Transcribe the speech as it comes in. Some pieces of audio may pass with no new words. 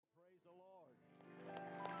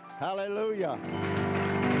Hallelujah.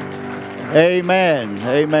 Amen.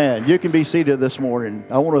 Amen. You can be seated this morning.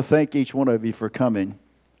 I want to thank each one of you for coming.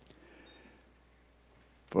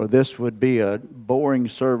 For this would be a boring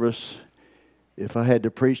service if I had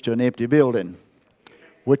to preach to an empty building,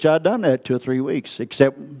 which I've done that 2 or 3 weeks,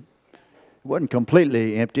 except it wasn't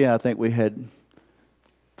completely empty. I think we had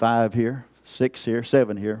 5 here, 6 here,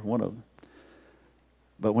 7 here, one of them.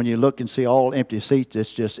 But when you look and see all empty seats,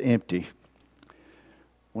 it's just empty.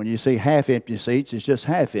 When you see half empty seats, it's just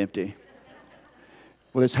half empty.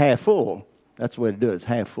 Well, it's half full. That's the way to do it. It's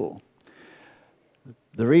half full.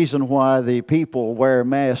 The reason why the people wear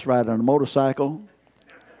masks ride on a motorcycle,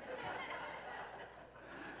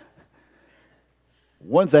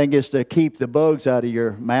 one thing is to keep the bugs out of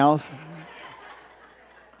your mouth.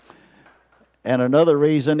 And another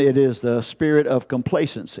reason, it is the spirit of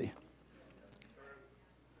complacency.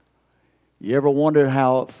 You ever wondered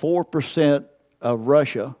how 4% of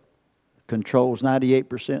Russia controls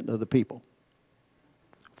 98% of the people?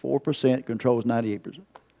 4% controls 98%.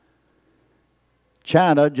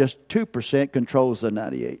 China, just 2% controls the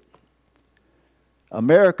 98%.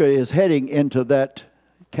 America is heading into that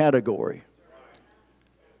category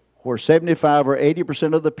where 75 or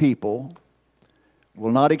 80% of the people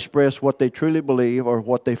will not express what they truly believe or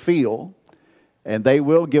what they feel, and they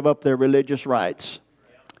will give up their religious rights.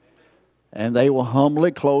 And they will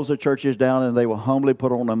humbly close the churches down, and they will humbly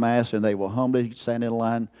put on a mask, and they will humbly stand in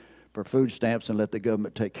line for food stamps and let the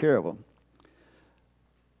government take care of them.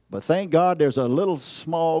 But thank God there's a little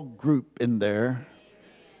small group in there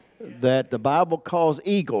that the Bible calls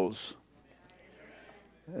eagles.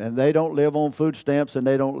 And they don't live on food stamps, and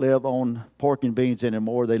they don't live on pork and beans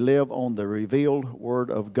anymore. They live on the revealed Word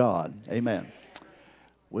of God. Amen.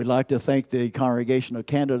 We'd like to thank the congregation of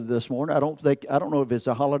Canada this morning. I don't know if it's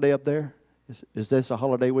a holiday up there. Is this a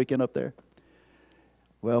holiday weekend up there?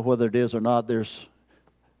 Well, whether it is or not, there's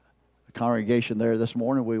a congregation there this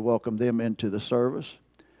morning. We welcome them into the service.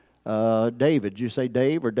 David, did you say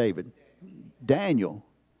Dave or David? Daniel.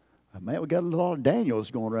 Man, we got a lot of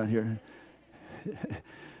Daniels going around here.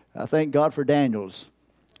 I thank God for Daniels.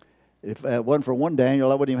 If it wasn't for one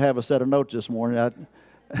Daniel, I wouldn't even have a set of notes this morning.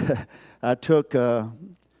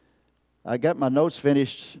 I got my notes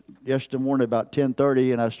finished yesterday morning about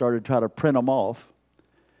 10:30, and I started trying to print them off.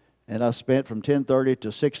 And I spent from 10:30 to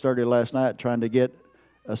 6:30 last night trying to get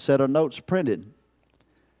a set of notes printed.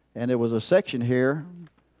 And there was a section here,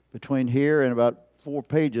 between here and about 4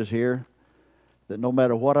 pages here, that no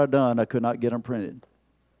matter what I done, I could not get them printed.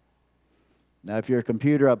 Now, if you're a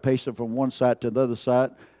computer, I pasted from one site to the other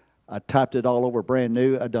site. I typed it all over brand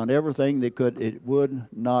new. I've done everything that could. It would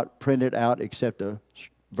not print it out except a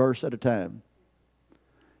verse at a time.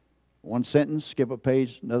 One sentence, skip a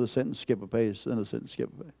page. Another sentence, skip a page. Another sentence, skip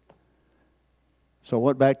a page. So I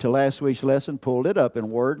went back to last week's lesson, pulled it up in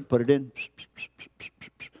Word, put it in.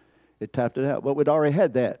 It typed it out. But we'd already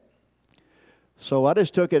had that. So I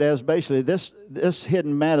just took it as basically this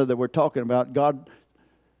hidden manna that we're talking about. God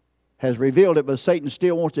has revealed it, but Satan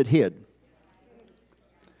still wants it hid.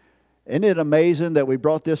 Isn't it amazing that we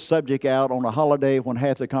brought this subject out on a holiday when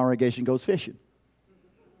half the congregation goes fishing?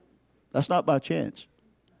 That's not by chance.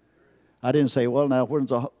 I didn't say, well, now,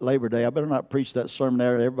 when's Labor Day? I better not preach that sermon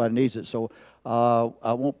there. Everybody needs it. So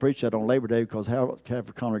I won't preach that on Labor Day because half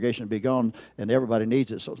the congregation will be gone and everybody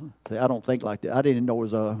needs it. So I don't think like that. I didn't even know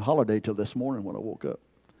it was a holiday till this morning when I woke up.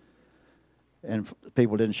 And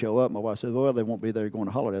people didn't show up. My wife said, well, they won't be there going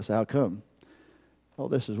to holiday. I said, how come? Oh,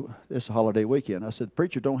 this is a holiday weekend. I said,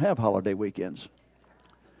 preacher don't have holiday weekends.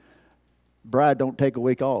 Bride don't take a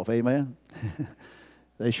week off. Amen?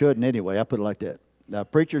 They shouldn't anyway. I put it like that. Now,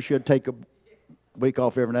 preacher should take a week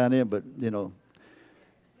off every now and then, but, you know.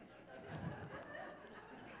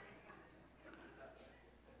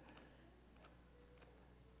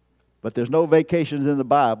 But there's no vacations in the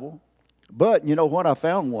Bible. But, you know what? I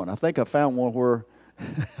found one. I think I found one where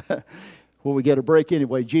we get a break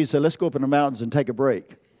anyway. Jesus said, let's go up in the mountains and take a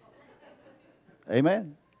break.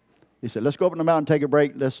 Amen? He said, let's go up in the mountain and take a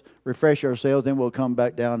break. Let's refresh ourselves. Then we'll come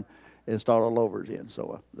back down and start all over again.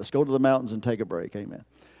 So let's go to the mountains and take a break. Amen.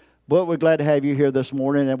 But we're glad to have you here this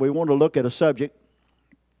morning, and we want to look at a subject.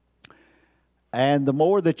 And the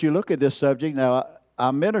more that you look at this subject, now I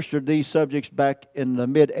ministered these subjects back in the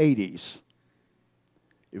mid-'80s.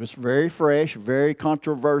 It was very fresh, very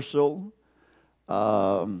controversial.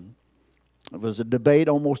 It was a debate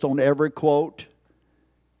almost on every quote.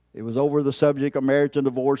 It was over the subject of marriage and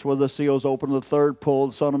divorce, where the seals opened, the third pull,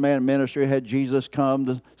 the Son of Man ministry, had Jesus come,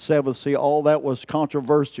 the seventh seal. All that was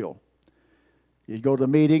controversial. You'd go to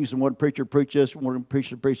meetings, and one preacher preached this, one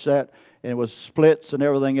preacher preached that, and it was splits and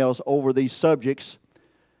everything else over these subjects.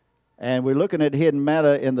 And we're looking at hidden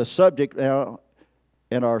manna in the subject now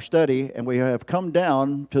in our study, and we have come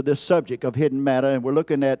down to this subject of hidden manna, and we're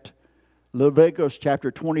looking at Leviticus chapter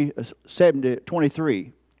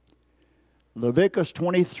 23. Leviticus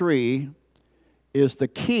 23 is the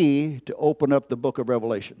key to open up the book of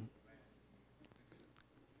Revelation.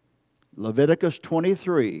 Leviticus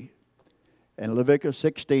 23 and Leviticus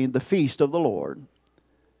 16, the feast of the Lord,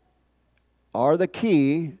 are the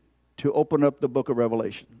key to open up the book of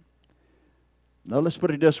Revelation. Now let's put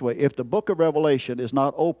it this way. If the book of Revelation is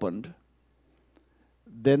not opened,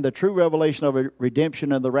 then the true revelation of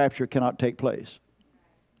redemption and the rapture cannot take place.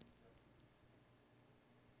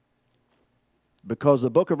 Because the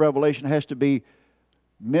book of Revelation has to be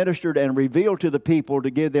ministered and revealed to the people to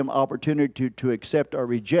give them opportunity to accept or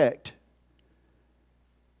reject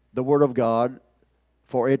the Word of God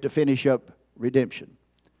for it to finish up redemption.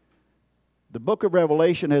 The book of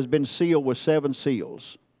Revelation has been sealed with 7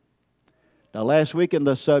 seals. Now last week in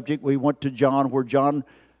the subject we went to John, where John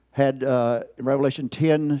had, in Revelation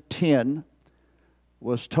 10:10,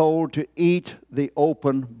 was told to eat the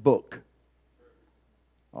open book.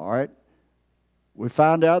 All right? We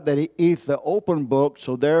found out that he ate the open book,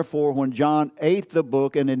 so therefore when John ate the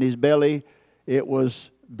book and in his belly it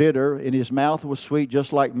was bitter, in his mouth was sweet,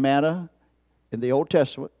 just like manna in the Old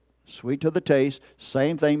Testament, sweet to the taste,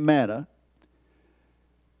 same thing, manna.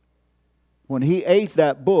 When he ate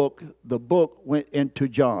that book, the book went into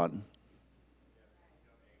John.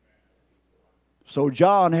 So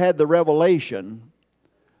John had the revelation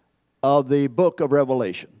of the book of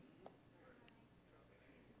Revelation.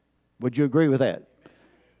 Would you agree with that?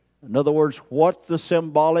 In other words, what's the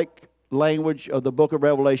symbolic language of the book of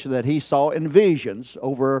Revelation that he saw in visions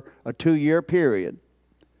over a 2-year period,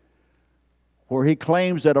 where he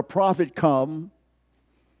claims that a prophet come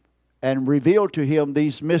and revealed to him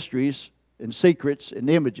these mysteries and secrets and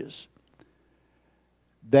images?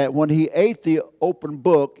 That when he ate the open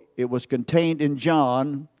book, it was contained in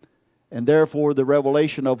John, and therefore the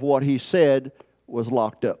revelation of what he said was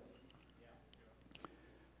locked up.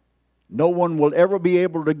 No one will ever be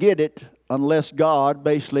able to get it unless God,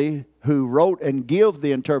 basically, who wrote and gave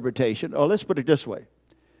the interpretation, or let's put it this way.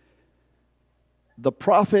 The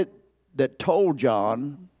prophet that told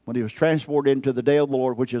John, when he was transported into the day of the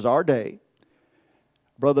Lord, which is our day,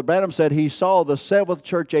 Brother Branham said he saw the 7th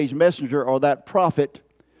church age messenger, or that prophet's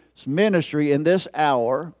ministry in this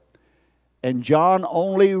hour, and John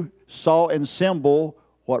only saw in symbol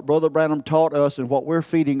what Brother Branham taught us and what we're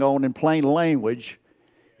feeding on in plain language.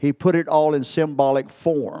 He put it all in symbolic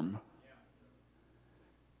form.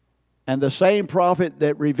 And the same prophet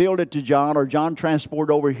that revealed it to John, or John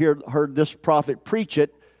transported over here, heard this prophet preach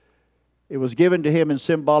it. It was given to him in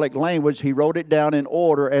symbolic language. He wrote it down in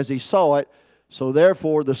order as he saw it. So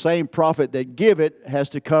therefore, the same prophet that gave it has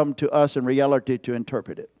to come to us in reality to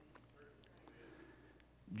interpret it.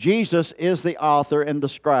 Jesus is the author and the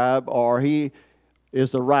scribe, or he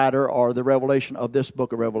is the writer or the revelation of this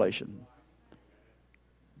book of Revelation.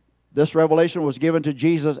 This revelation was given to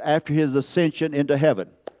Jesus after his ascension into heaven.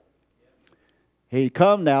 He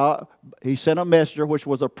come now, he sent a messenger, which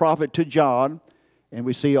was a prophet, to John, and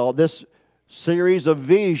we see all this series of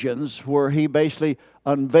visions where he basically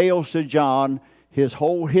unveils to John his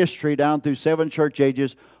whole history down through 7 church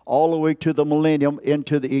ages, all the way to the millennium,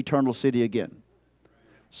 into the eternal city again.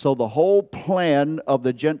 So the whole plan of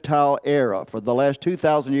the Gentile era for the last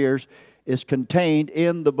 2,000 years is contained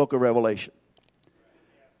in the book of Revelation.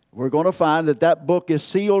 We're going to find that that book is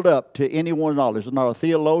sealed up to anyone's knowledge. Not a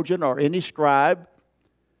theologian or any scribe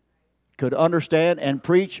could understand and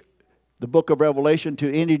preach the book of Revelation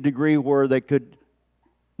to any degree where they could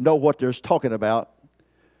know what they're talking about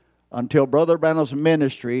until Brother Branham's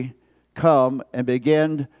ministry come and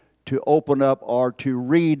begin to open up or to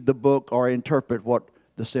read the book or interpret what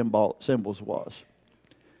the symbols was.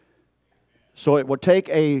 So it would take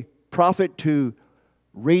a prophet to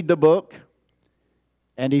read the book,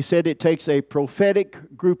 and he said it takes a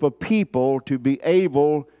prophetic group of people to be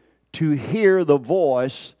able to hear the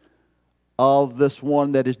voice of this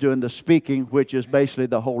one that is doing the speaking, which is basically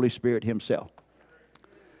the Holy Spirit himself.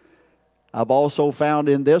 I've also found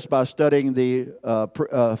in this, by studying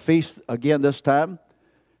the feast again this time,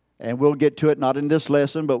 and we'll get to it not in this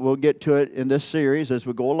lesson, but we'll get to it in this series as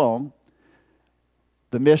we go along,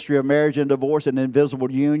 the mystery of marriage and divorce and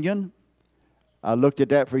invisible union. I looked at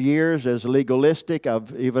that for years as legalistic.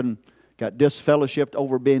 I've even got disfellowshipped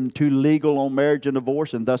over being too legal on marriage and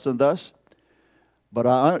divorce and thus and thus. But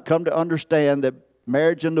I come to understand that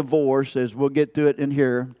marriage and divorce, as we'll get to it in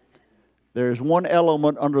here, there's one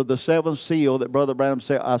element under the 7th seal that Brother Branham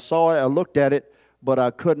said, I saw it, I looked at it, but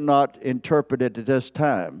I could not interpret it at this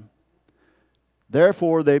time.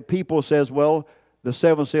 Therefore, the people says, well, the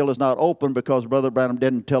seventh seal is not open because Brother Branham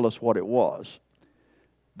didn't tell us what it was.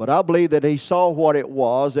 But I believe that he saw what it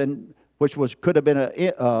was, and which could have been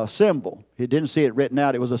a symbol. He didn't see it written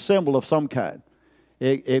out. It was a symbol of some kind.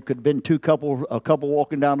 It could have been a couple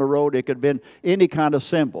walking down the road. It could have been any kind of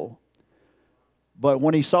symbol. But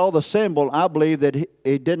when he saw the symbol, I believe that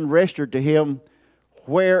it didn't register to him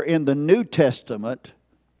where in the New Testament,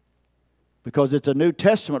 because it's a New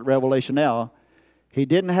Testament revelation now, he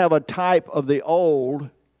didn't have a type of the old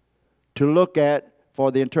to look at for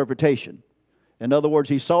the interpretation. In other words,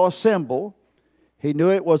 he saw a symbol. He knew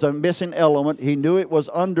it was a missing element. He knew it was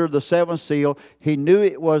under the seventh seal. He knew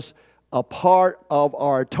it was a part of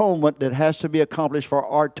our atonement that has to be accomplished for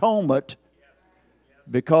our atonement.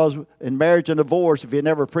 Because in marriage and divorce, if you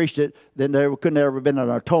never preached it, then there couldn't have ever been an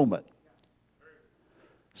atonement.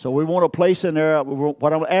 So we want to place in there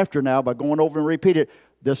what I'm after now by going over and repeat it.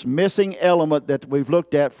 This missing element that we've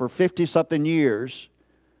looked at for 50-something years,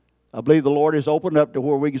 I believe the Lord has opened up to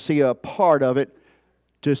where we can see a part of it,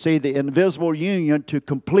 to see the invisible union, to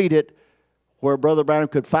complete it, where Brother Branham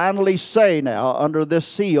could finally say now, under this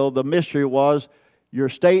seal, the mystery was, your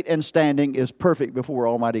state and standing is perfect before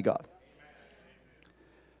Almighty God.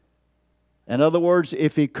 In other words,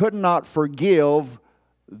 if he could not forgive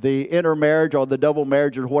the intermarriage or the double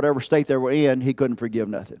marriage or whatever state they were in, he couldn't forgive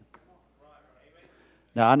nothing.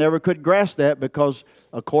 Now, I never could grasp that because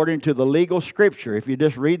according to the legal scripture, if you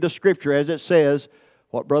just read the scripture as it says,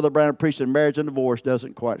 what Brother Branham preached in marriage and divorce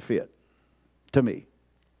doesn't quite fit to me.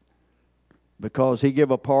 Because he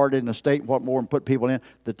gave a part in the state, what more, and put people in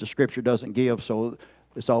that the scripture doesn't give, so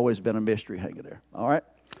it's always been a mystery hanging there. All right?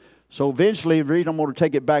 So eventually, the reason I'm going to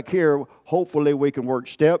take it back here, hopefully we can work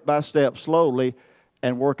step by step slowly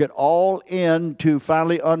and work it all in to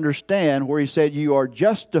finally understand where he said you are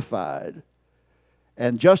justified.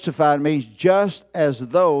 And justified means just as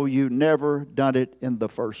though you never done it in the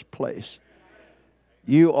first place.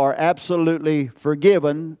 You are absolutely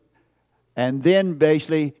forgiven. And then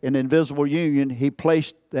basically in invisible union, he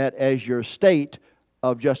placed that as your state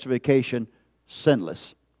of justification,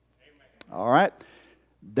 sinless. All right?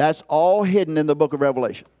 That's all hidden in the book of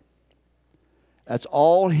Revelation. That's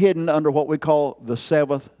all hidden under what we call the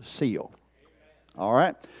seventh seal. All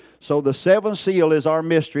right? So the seventh seal is our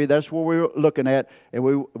mystery. That's what we're looking at, and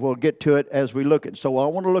we will get to it as we look at it. So I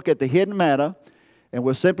want to look at the hidden manna, and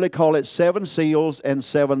we'll simply call it seven seals and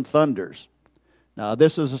seven thunders. Now,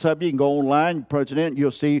 this is a subject. You can go online, President,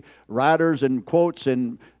 you'll see writers and quotes,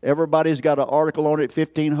 and everybody's got an article on it,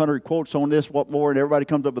 1,500 quotes on this, what more, and everybody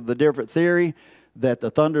comes up with a different theory. That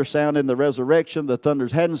the thunder sound in the resurrection, the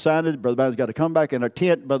thunders hadn't sounded, Brother Branham's got to come back in a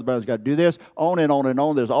tent, Brother Branham's got to do this, on and on and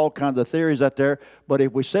on. There's all kinds of theories out there. But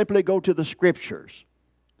if we simply go to the scriptures,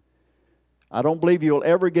 I don't believe you'll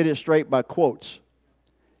ever get it straight by quotes.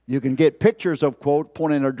 You can get pictures of quote,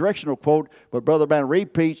 pointing in a directional quote, but Brother Branham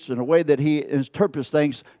repeats in a way that he interprets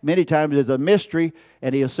things many times as a mystery,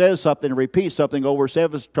 and he says something and repeats something over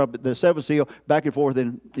the seventh seal, back and forth,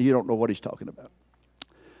 and you don't know what he's talking about.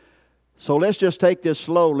 So let's just take this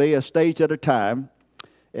slowly, a stage at a time,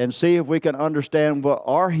 and see if we can understand what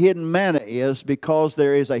our hidden manna is, because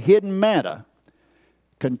there is a hidden manna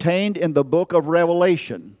contained in the book of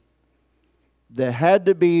Revelation that had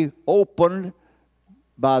to be opened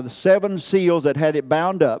by the seven seals that had it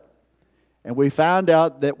bound up. And we found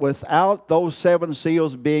out that without those seven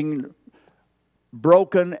seals being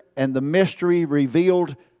broken and the mystery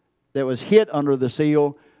revealed that was hid under the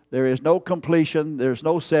seal, there is no completion, there's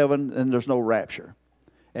no seven, and there's no rapture.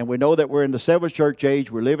 And we know that we're in the seventh church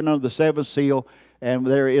age, we're living under the seventh seal, and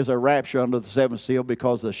there is a rapture under the seventh seal,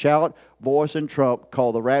 because the shout, voice, and trump,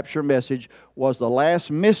 called the rapture message, was the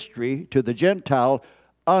last mystery to the Gentile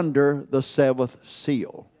under the seventh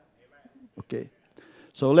seal. Okay.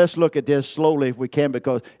 So let's look at this slowly if we can,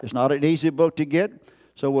 because it's not an easy book to get,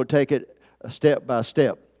 so we'll take it step by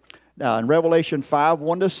step. Now, in Revelation 5,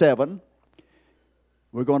 1-7,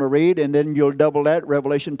 we're going to read, and then you'll double that,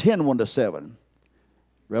 Revelation 10, 1-7.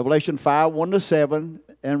 Revelation 5, 1-7,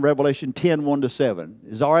 and Revelation 10, 1-7.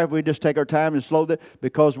 Is it all right if we just take our time and slow that?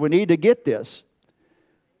 Because we need to get this.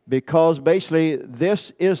 Because basically,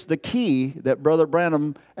 this is the key that Brother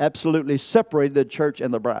Branham absolutely separated the church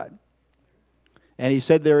and the bride. And he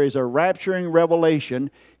said there is a rapturing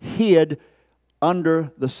revelation hid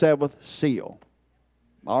under the seventh seal.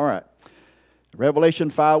 All right. Revelation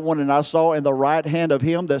 5:1, and I saw in the right hand of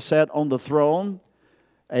him that sat on the throne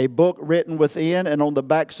a book written within, and on the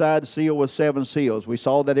backside sealed with seven seals. We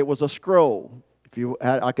saw that it was a scroll.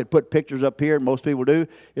 I could put pictures up here, and most people do,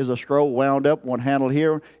 is a scroll wound up, one handle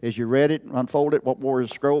here. As you read it, unfold it, what more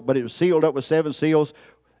is a scroll? But it was sealed up with seven seals,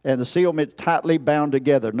 And the seal meant tightly bound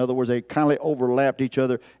together. In other words, they kindly overlapped each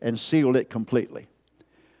other and sealed it completely.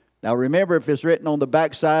 Now remember, if it's written on the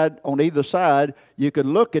back side, on either side, you could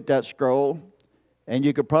look at that scroll and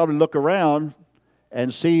you could probably look around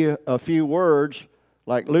and see a few words.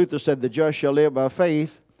 Like Luther said, the just shall live by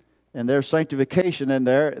faith. And there's sanctification in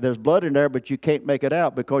there. There's blood in there, but you can't make it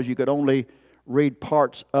out because you could only read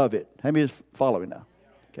parts of it. How many is following now?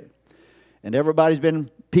 Okay. And everybody's been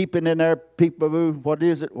peeping in there, peep-a-boo, what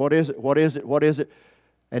is it, what is it, what is it, what is it?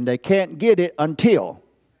 And they can't get it until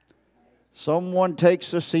someone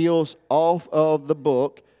takes the seals off of the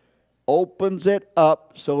book, opens it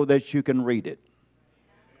up so that you can read it.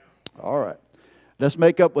 All right. Let's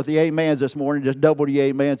make up with the amens this morning. Just double the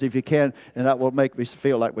amens if you can, and that will make me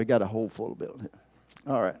feel like we got a hole full of building.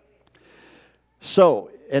 All right.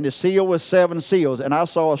 So, and the seal was 7 seals. And I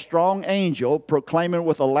saw a strong angel proclaiming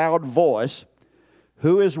with a loud voice,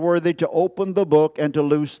 who is worthy to open the book and to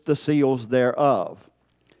loose the seals thereof?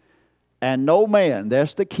 And no man,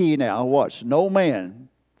 that's the key now, watch, no man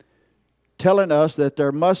telling us that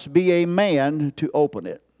there must be a man to open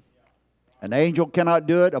it. An angel cannot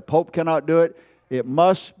do it, a pope cannot do it. It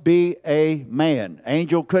must be a man.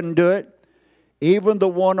 Angel couldn't do it. Even the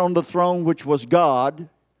one on the throne, which was God,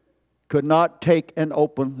 could not take and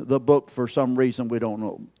open the book for some reason we don't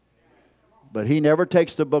know. But he never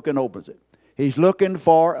takes the book and opens it. He's looking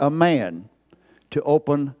for a man to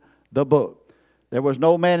open the book. There was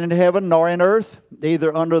no man in heaven nor in earth,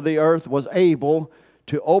 neither under the earth, was able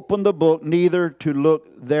to open the book, neither to look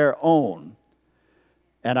thereon.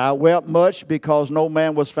 And I wept much because no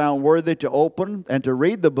man was found worthy to open and to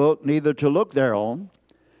read the book, neither to look thereon.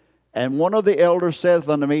 And one of the elders saith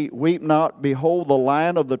unto me, weep not, behold, the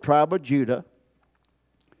Lion of the tribe of Judah,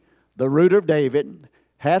 the root of David,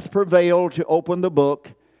 hath prevailed to open the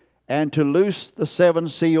book and to loose the 7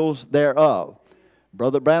 seals thereof.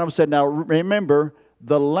 Brother Branham said, now remember,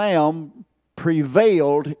 the Lamb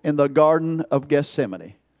prevailed in the Garden of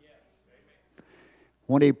Gethsemane.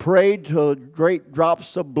 When he prayed till great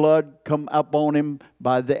drops of blood come up on him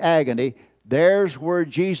by the agony, there's where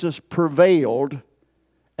Jesus prevailed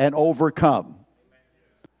and overcome.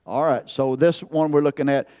 All right, so this one we're looking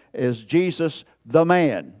at is Jesus the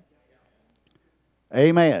man.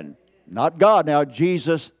 Amen. Not God now,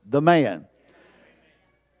 Jesus the man.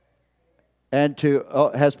 And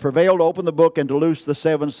has prevailed to open the book and to loose the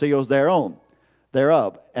 7 seals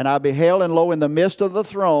thereof. And I beheld, and lo, in the midst of the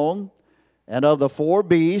throne and of the 4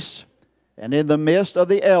 beasts, and in the midst of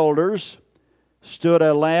the elders, stood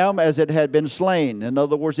a lamb as it had been slain. In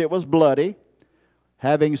other words, it was bloody,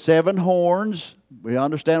 having 7 horns. We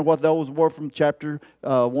understand what those were from chapter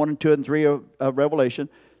 1 and 2 and 3 of Revelation.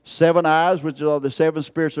 7 eyes, which are the 7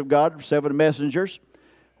 spirits of God, 7 messengers,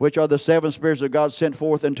 which are the 7 spirits of God sent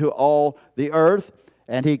forth into all the earth.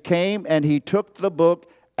 And he came and he took the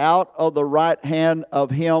book out of the right hand of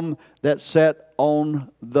him that sat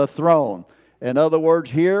on the throne. In other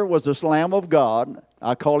words, here was this Lamb of God,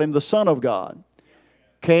 I call him the Son of God,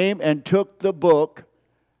 came and took the book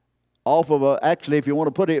off of actually, if you want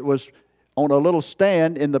to put it, it was on a little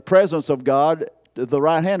stand in the presence of God, the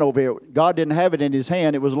right hand over here. God didn't have it in his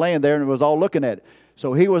hand. It was laying there and it was all looking at it.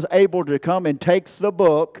 So he was able to come and take the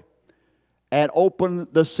book and open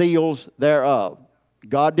the seals thereof.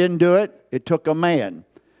 God didn't do it. It took a man.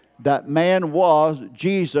 That man was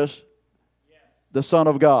Jesus, the Son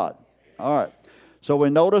of God. All right. So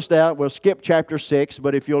we notice that. We'll skip chapter 6,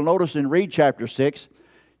 but if you'll notice and read chapter 6,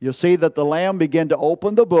 you'll see that the Lamb began to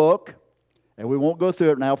open the book, and we won't go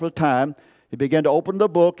through it now for time. He began to open the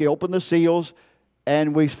book. He opened the seals,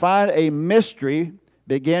 and we find a mystery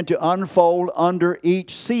began to unfold under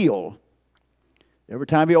each seal. Every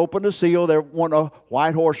time he opened a seal, there went a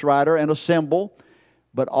white horse rider and a symbol,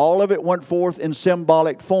 but all of it went forth in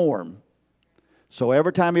symbolic form. So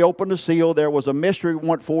every time he opened a seal, there was a mystery that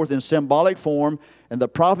went forth in symbolic form, and the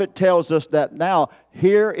prophet tells us that now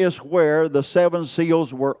here is where the 7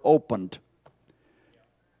 seals were opened.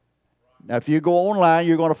 Now if you go online,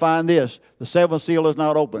 you're going to find this. The 7th seal is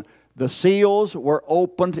not open. The seals were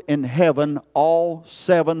opened in heaven. All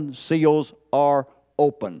 7 seals are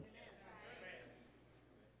open.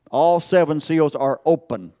 All 7 seals are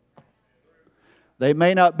open. They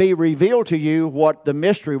may not be revealed to you what the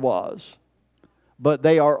mystery was, but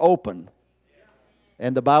they are open.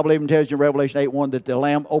 And the Bible even tells you in Revelation 8:1 that the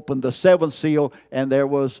Lamb opened the 7th seal, and there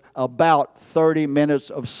was about 30 minutes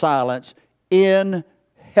of silence in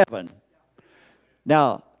heaven.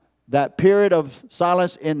 Now, that period of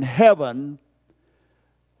silence in heaven,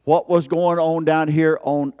 what was going on down here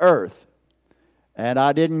on earth? And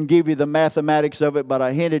I didn't give you the mathematics of it, but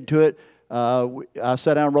I hinted to it. I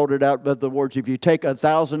sat down and wrote it out, but the words, if you take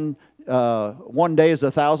 1,000, 1 day is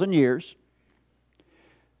 1,000 years,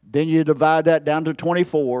 then you divide that down to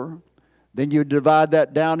 24, then you divide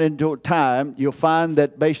that down into time, you'll find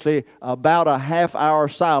that basically about a half-hour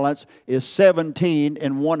silence is 17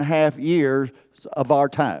 and 1/2 years of our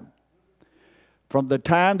time. From the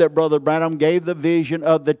time that Brother Branham gave the vision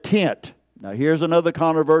of the tent. Now here's another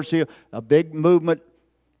controversy, a big movement,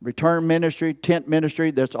 return ministry, tent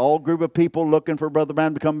ministry. That's all group of people looking for Brother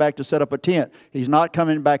Branham to come back to set up a tent. He's not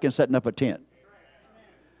coming back and setting up a tent.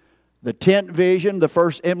 The tent vision, the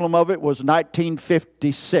first emblem of it was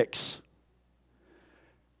 1956.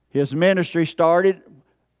 His ministry started,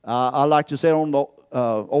 I like to say, on the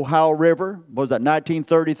Ohio River. Was that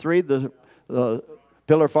 1933? The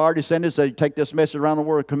Pillar of Fire descended, said, take this message around the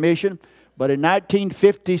world commission. But in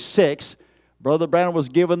 1956, Brother Branham was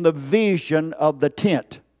given the vision of the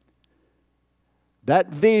tent. That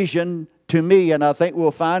vision, to me, and I think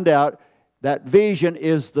we'll find out, that vision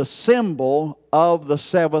is the symbol of the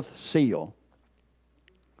seventh seal.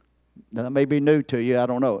 Now, that may be new to you. I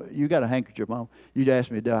don't know. You got a handkerchief, Mom? You'd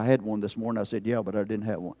asked me if I had one this morning. I said, yeah, but I didn't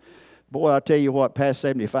have one. Boy, I tell you what, past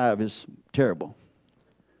 75 is terrible.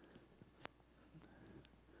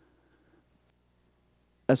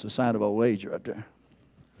 That's a sign of old age right there.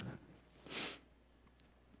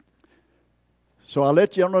 So I'll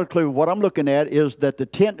let you know a clue. What I'm looking at is that the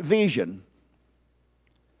tent vision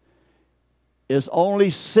is only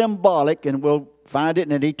symbolic, and we'll find it,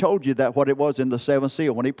 and he told you that what it was in the seventh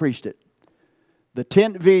seal when he preached it. The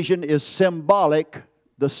tent vision is symbolic,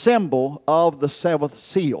 the symbol of the seventh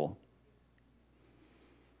seal.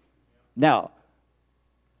 Now,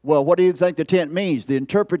 well, what do you think the tent means? The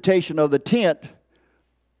interpretation of the tent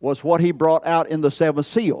was what he brought out in the seventh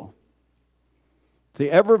seal. See,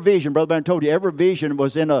 every vision, Brother Branham told you, every vision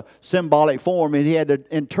was in a symbolic form, and he had to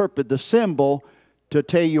interpret the symbol to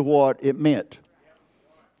tell you what it meant.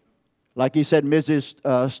 Like he said,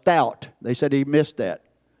 Mrs. Stout. They said he missed that.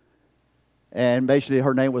 And basically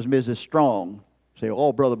her name was Mrs. Strong. Say,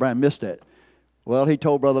 oh, Brother Branham missed that. Well, he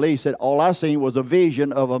told Brother Lee, he said, all I seen was a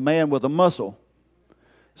vision of a man with a muscle.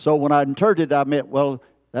 So when I interpreted it, I meant, well,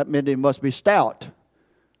 that meant it must be Stout.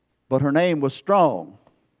 But her name was Strong.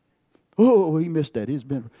 Oh, he missed that.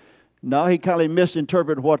 No, he kind of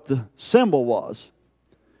misinterpreted what the symbol was.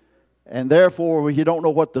 And therefore, when you don't know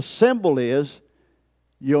what the symbol is,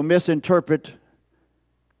 you'll misinterpret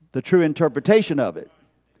the true interpretation of it.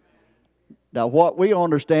 Now, what we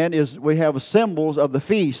understand is we have symbols of the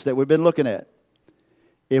feast that we've been looking at.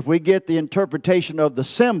 If we get the interpretation of the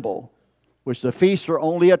symbol, which the feasts are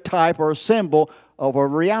only a type or a symbol of a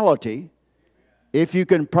reality, if you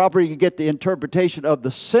can properly get the interpretation of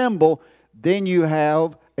the symbol, then you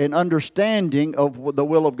have an understanding of the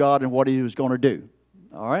will of God and what He was going to do.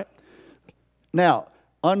 All right? Now,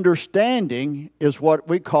 understanding is what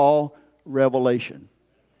we call revelation.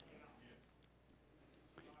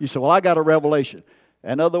 You say, well, I got a revelation.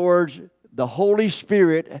 In other words, the Holy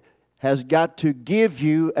Spirit has got to give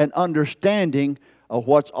you an understanding of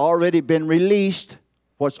what's already been released,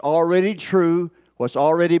 what's already true, what's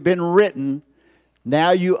already been written.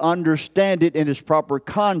 Now you understand it in its proper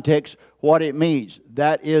context, what it means.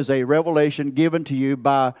 That is a revelation given to you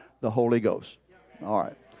by the Holy Ghost. All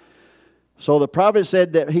right. So the prophet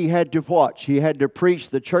said that he had to watch. He had to preach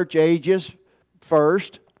the church ages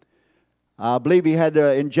first. I believe he had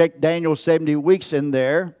to inject Daniel 70 weeks in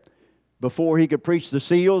there before he could preach the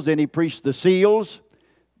seals. Then he preached the seals.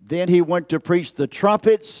 Then he went to preach the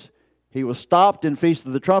trumpets. He was stopped in Feast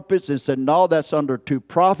of the Trumpets and said, no, that's under two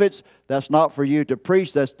prophets. That's not for you to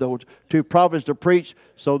preach. That's the two prophets to preach.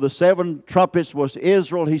 So the 7 trumpets was to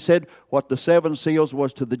Israel. He said what the 7 seals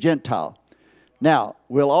was to the Gentile. Now,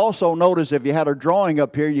 we'll also notice if you had a drawing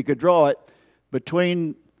up here, you could draw it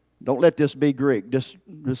between, don't let this be Greek, just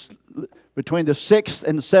between the 6th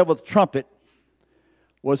and 7th trumpet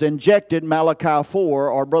was injected Malachi 4,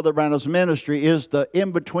 or Brother Branham's ministry is the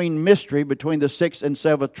in-between mystery between the 6th and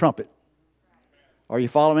 7th trumpet. Are you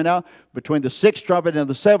following me now? Between the 6th trumpet and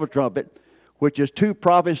the 7th trumpet, which is 2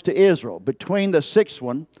 prophets to Israel. Between the 6th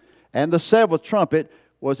one and the 7th trumpet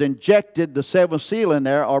was injected the 7th seal in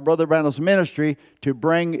there, or Brother Branham's ministry, to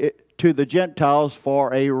bring it to the Gentiles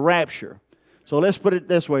for a rapture. So let's put it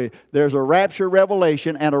this way. There's a rapture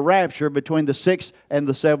revelation and a rapture between the 6th and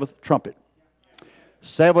the 7th trumpet.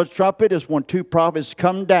 7th trumpet is when 2 prophets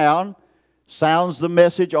come down, sounds the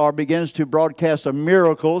message, or begins to broadcast a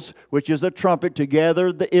miracles, which is a trumpet, to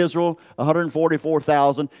gather the Israel,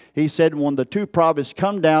 144,000. He said when the 2 prophets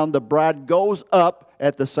come down, the bride goes up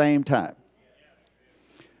at the same time.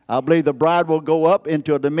 I believe the bride will go up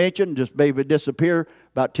into a dimension, just maybe disappear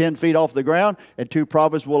about 10 feet off the ground, and two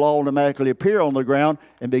prophets will automatically appear on the ground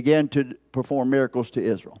and begin to perform miracles to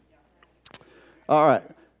Israel. All right.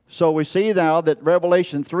 So we see now that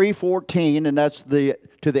Revelation 3:14, and that's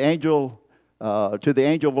to the angel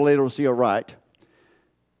of Laodicea write.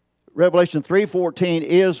 Revelation 3:14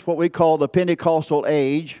 is what we call the Pentecostal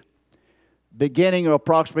age, beginning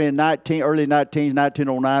approximately in early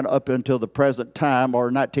 1909 up until the present time,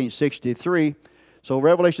 or 1963. So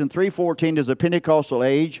Revelation 3:14 is the Pentecostal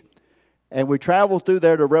age, and we travel through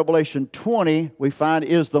there to Revelation 20, we find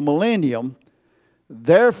is the millennium.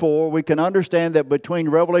 Therefore, we can understand that between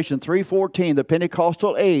Revelation 3:14, the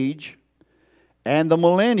Pentecostal age, and the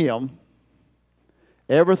millennium,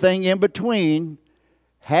 everything in between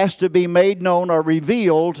has to be made known or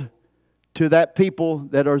revealed to that people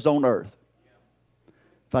that is on earth,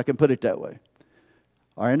 if I can put it that way.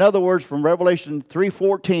 Or in other words, from Revelation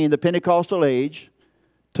 3:14, the Pentecostal age,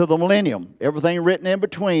 to the millennium, everything written in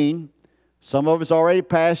between. Some of it's already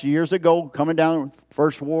passed years ago, coming down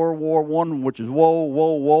First World War I, which is woe,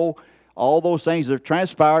 woe, woe. All those things that have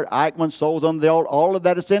transpired, Eichmann, souls under the altar, all of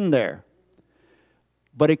that is in there.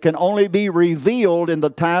 But it can only be revealed in the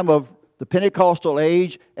time of the Pentecostal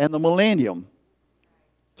age and the millennium.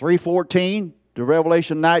 3:14 to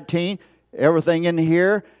Revelation 19, everything in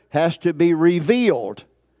here has to be revealed.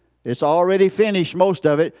 It's already finished, most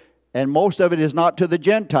of it, and most of it is not to the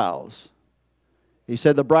Gentiles. He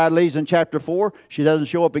said the bride leaves in chapter 4. She doesn't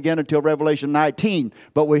show up again until Revelation 19.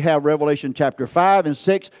 But we have Revelation chapter 5 and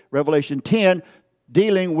 6, Revelation 10,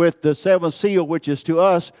 dealing with the seventh seal, which is to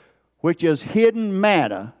us, which is hidden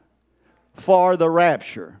manna for the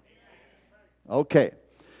rapture. Okay.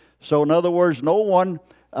 So in other words, no one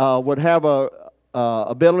would have a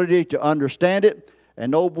ability to understand it,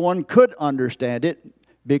 and no one could understand it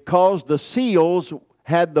because the seals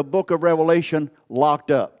had the book of Revelation locked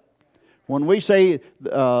up. When we say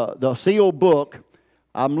the sealed book,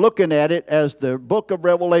 I'm looking at it as the book of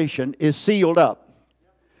Revelation is sealed up.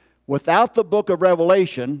 Without the book of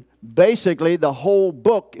Revelation, basically the whole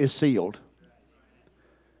book is sealed,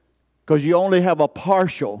 because you only have a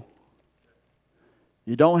partial.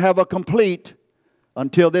 You don't have a complete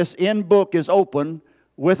until this end book is open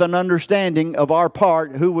with an understanding of our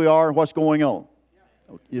part, who we are, and what's going on.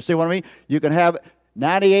 You see what I mean? You can have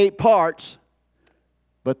 98 parts,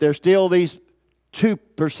 but there's still these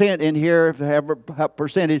 2% in here, if you have a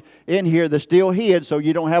percentage in here that's still hid, so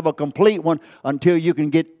you don't have a complete one until you can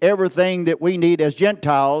get everything that we need as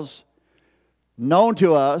Gentiles known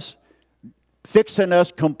to us, fixing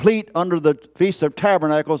us complete under the Feast of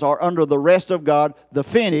Tabernacles or under the rest of God, the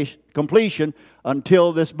finish, completion,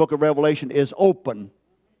 until this book of Revelation is open.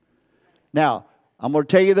 Now, I'm going to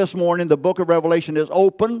tell you this morning, the book of Revelation is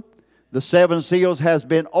open. The seven seals has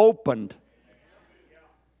been opened.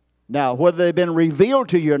 Now, whether they've been revealed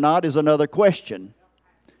to you or not is another question.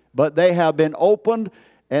 But they have been opened,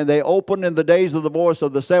 and they opened in the days of the voice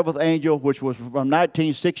of the seventh angel, which was from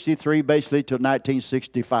 1963 basically to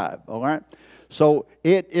 1965. All right? So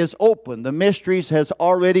it is open. The mysteries has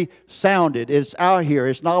already sounded. It's out here.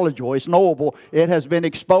 It's knowledgeable. It's knowable. It has been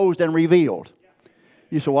exposed and revealed.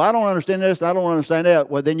 You say, well, I don't understand this, and I don't understand that.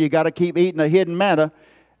 Well, then you got to keep eating the hidden manna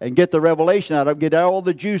and get the revelation out of it, get all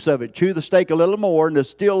the juice of it. Chew the steak a little more, and there's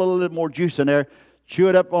still a little bit more juice in there. Chew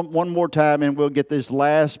it up one more time, and we'll get this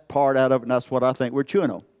last part out of it, and that's what I think we're chewing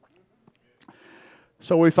on.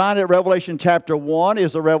 So we find that Revelation chapter 1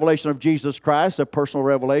 is a revelation of Jesus Christ, a personal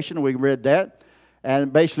revelation. We read that.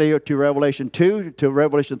 And basically to Revelation 2 to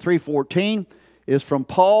Revelation 3:14 is from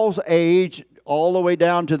Paul's age all the way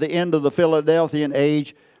down to the end of the Philadelphian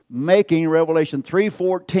age, making Revelation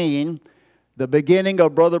 3:14 the beginning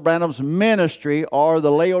of Brother Branham's ministry, or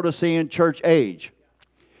the Laodicean church age.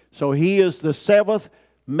 So he is the seventh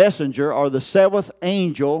messenger, or the seventh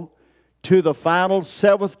angel, to the final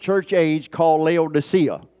seventh church age called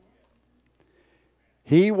Laodicea.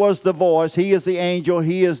 He was the voice, he is the angel,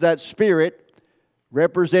 he is that spirit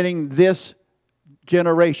representing this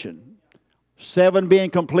generation. 7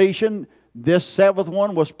 being completion, this seventh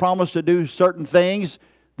one was promised to do certain things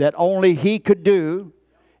that only he could do.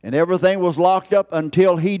 And everything was locked up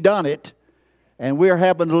until he done it. And we're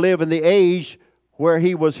happen to live in the age where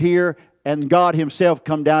he was here and God himself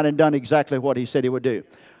come down and done exactly what he said he would do.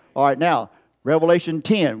 All right, now, Revelation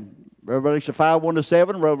 10. Revelation 5,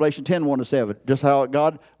 1-7, Revelation 10, 1-7. Just how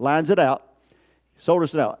God lines it out. Sold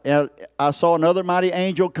us out. And I saw another mighty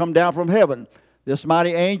angel come down from heaven. This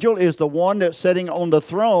mighty angel is the one that's sitting on the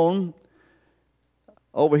throne.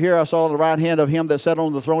 Over here I saw the right hand of him that sat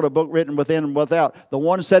on the throne, a book written within and without. The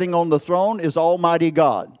one sitting on the throne is Almighty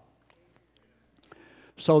God.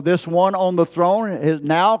 So this one on the throne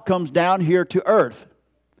now comes down here to earth.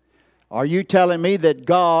 Are you telling me that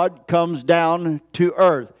God comes down to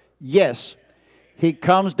earth? Yes. He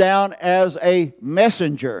comes down as a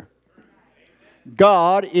messenger.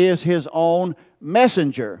 God is His own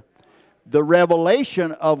messenger. The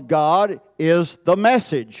revelation of God is the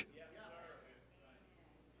message.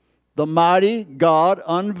 The mighty God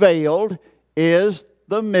unveiled is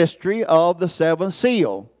the mystery of the seventh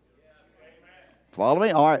seal. Follow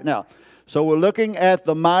me? All right, now. So we're looking at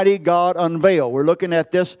the mighty God unveiled. We're looking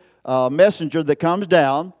at this messenger that comes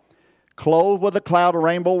down, clothed with a cloud. A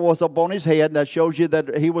rainbow was upon his head. That shows you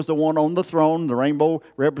that he was the one on the throne. The rainbow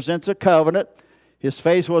represents a covenant. His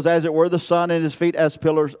face was as it were the sun, and his feet as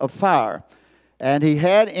pillars of fire. And he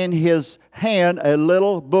had in his hand a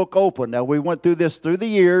little book open. Now, we went through this through the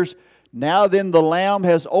years. Now then, the Lamb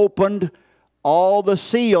has opened all the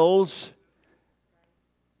seals,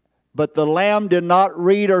 but the Lamb did not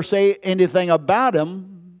read or say anything about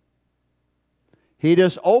him. He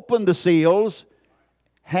just opened the seals,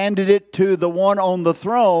 handed it to the one on the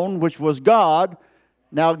throne, which was God.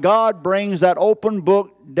 Now God brings that open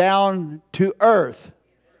book down to earth.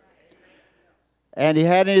 And he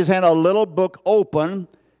had in his hand a little book open,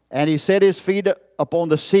 and he set his feet upon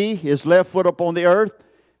the sea, his left foot upon the earth,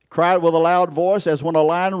 cried with a loud voice as when a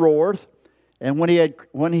lion roareth. And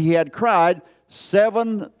when he had cried,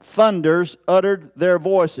 7 thunders uttered their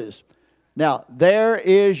voices. Now, there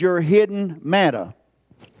is your hidden manna.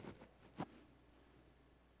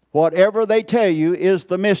 Whatever they tell you is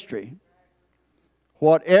the mystery.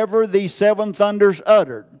 Whatever these 7 thunders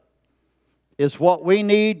uttered is what we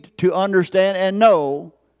need to understand and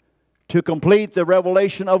know to complete the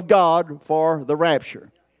revelation of God for the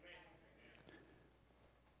rapture.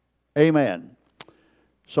 Amen.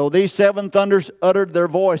 So these 7 thunders uttered their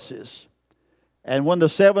voices. And when the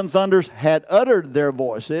 7 thunders had uttered their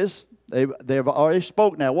voices, they've already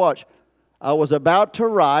spoke now. Watch. I was about to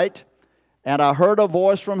write, and I heard a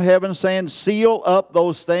voice from heaven saying, seal up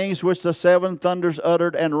those things which the 7 thunders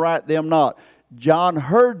uttered, and write them not. John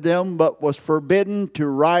heard them, but was forbidden to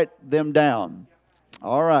write them down.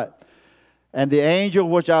 All right. And the angel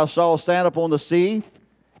which I saw stand upon the sea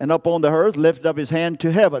and upon the earth lifted up his hand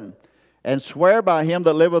to heaven, and swear by him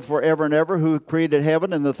that liveth forever and ever, who created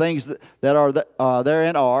heaven and the things that are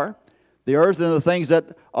therein are, the earth and the things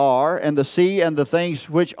that are, and the sea and the things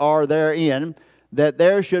which are therein, that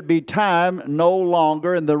there should be time no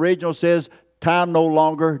longer, and the original says, time no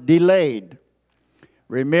longer delayed.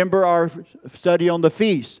 Remember our study on the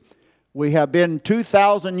feast. We have been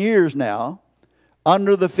 2,000 years now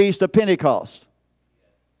under the Feast of Pentecost.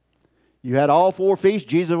 You had all 4 feasts.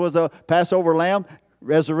 Jesus was a Passover lamb.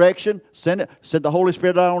 Resurrection, sent the Holy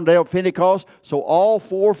Spirit out on the day of Pentecost. So all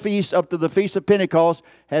 4 feasts up to the Feast of Pentecost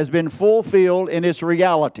has been fulfilled in its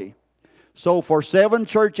reality. So for 7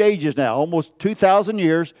 church ages now, almost 2,000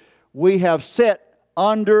 years, we have sat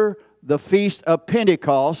under the Feast of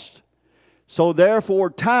Pentecost. So therefore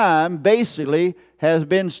time basically has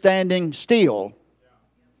been standing still,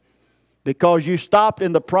 because you stopped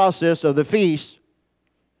in the process of the feast.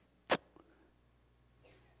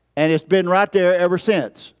 And it's been right there ever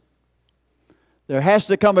since. There has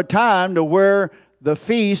to come a time to where the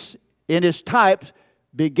feast in its types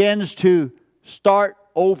begins to start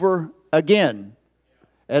over again.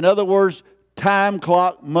 In other words, time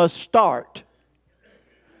clock must start.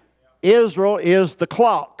 Israel is the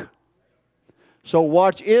clock. So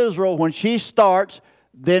watch Israel. When she starts,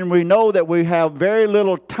 then we know that we have very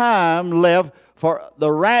little time left for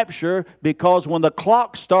the rapture, because when the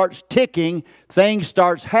clock starts ticking, things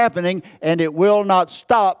starts happening, and it will not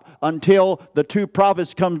stop until the 2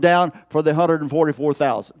 prophets come down for the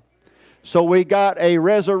 144,000. So we got a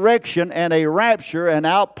resurrection and a rapture, an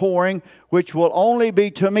outpouring, which will only be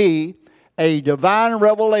to me a divine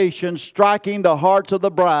revelation striking the hearts of the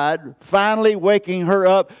bride, finally waking her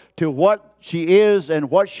up to what she is and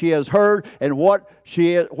what she has heard and what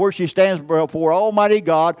she is, where she stands before Almighty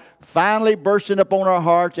God, finally bursting upon our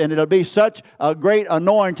hearts, and it'll be such a great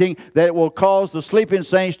anointing that it will cause the sleeping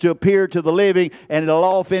saints to appear to the living, and it'll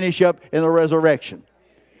all finish up in the resurrection.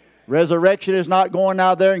 Resurrection is not going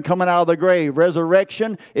out there and coming out of the grave.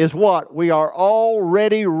 Resurrection is what? We are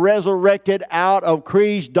already resurrected out of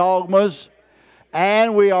creed dogmas,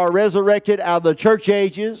 and we are resurrected out of the church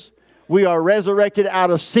ages. We are resurrected out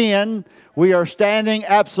of sin. We are standing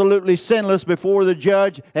absolutely sinless before the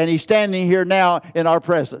judge, and He's standing here now in our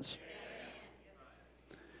presence.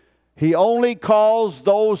 He only calls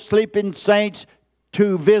those sleeping saints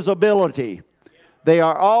to visibility. They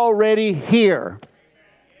are already here.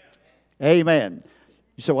 Amen.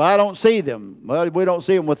 You say, well, I don't see them. Well, we don't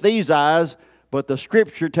see them with these eyes, but the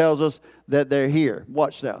Scripture tells us that they're here.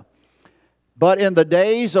 Watch now. But in the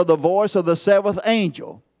days of the voice of the seventh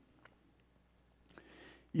angel.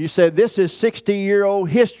 You said this is 60-year-old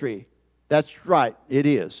history. That's right, it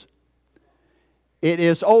is. It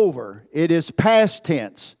is over. It is past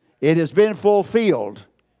tense. It has been fulfilled.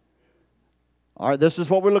 All right, this is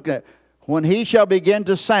what we're looking at. When he shall begin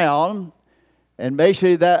to sound, and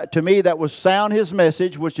basically that, to me, that was sound his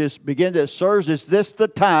message, which is begin to serve. Is this the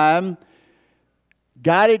time,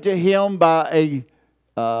 guided to him by a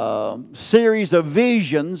series of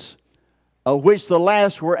visions, of which the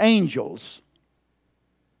last were angels.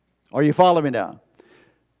 Are you following me now?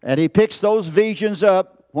 And he picks those visions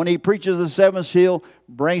up when he preaches the seventh seal,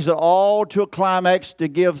 brings it all to a climax to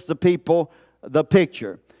give the people the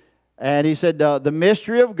picture. And he said the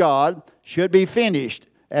mystery of God should be finished,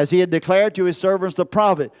 as he had declared to his servants the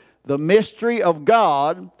prophet. The mystery of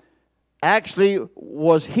God actually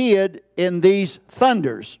was hid in these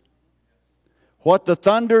thunders. What the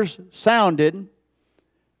thunders sounded,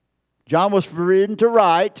 John was forbidden to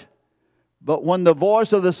write, but when the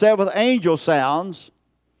voice of the seventh angel sounds,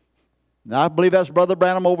 now I believe that's Brother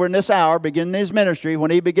Branham over in this hour, beginning his ministry, when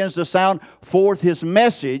he begins to sound forth his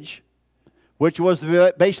message, which was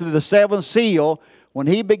basically the seventh seal, when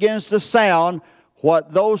he begins to sound,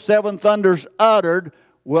 what those seven thunders uttered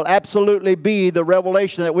will absolutely be the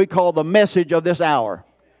revelation that we call the message of this hour.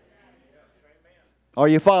 Are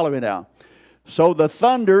you following now? So the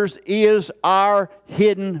thunders is our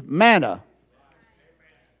hidden manna.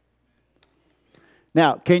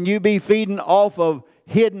 Now, can you be feeding off of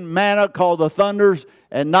hidden manna called the thunders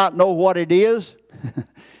and not know what it is?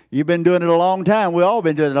 You've been doing it a long time. We've all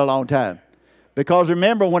been doing it a long time. Because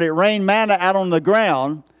remember, when it rained manna out on the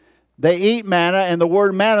ground, they eat manna, and the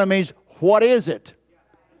word manna means, what is it?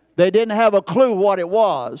 They didn't have a clue what it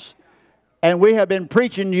was. And we have been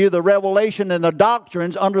preaching to you the revelation and the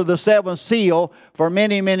doctrines under the seventh seal for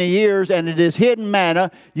many, many years, and it is hidden manna.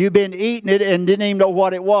 You've been eating it and didn't even know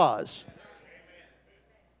what it was.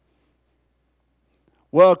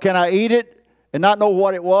 Well, can I eat it and not know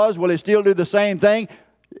what it was? Will it still do the same thing?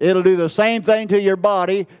 It'll do the same thing to your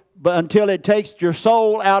body, but until it takes your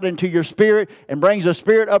soul out into your spirit and brings the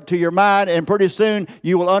spirit up to your mind, and pretty soon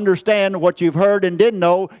you will understand what you've heard and didn't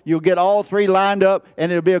know. You'll get all three lined up,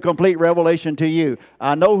 and it'll be a complete revelation to you.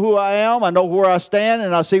 I know who I am, I know where I stand,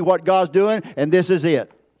 and I see what God's doing, and this is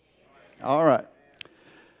it. All right.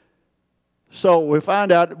 So we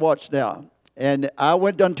find out, watch now. And I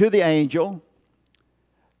went unto the angel,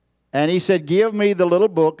 and he said, give me the little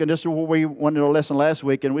book. And this is where we went to a lesson last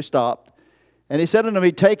week, and we stopped. And he said unto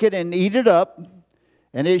me, take it and eat it up,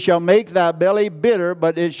 and it shall make thy belly bitter,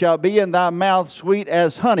 but it shall be in thy mouth sweet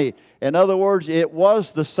as honey. In other words, it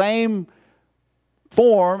was the same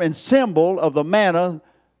form and symbol of the manna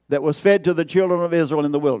that was fed to the children of Israel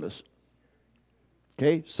in the wilderness.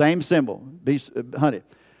 Okay, same symbol, honey.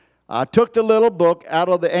 I took the little book out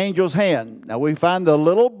of the angel's hand. Now we find the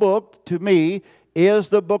little book, to me, is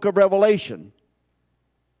the book of Revelation.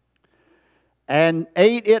 And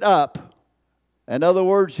ate it up. In other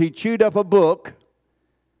words, he chewed up a book.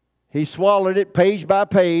 He swallowed it page by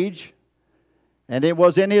page. And it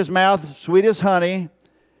was in his mouth sweet as honey.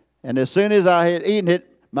 And as soon as I had eaten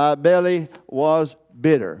it, my belly was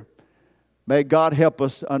bitter. May God help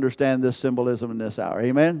us understand this symbolism in this hour.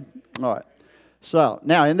 Amen? All right. So,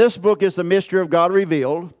 now in this book is the mystery of God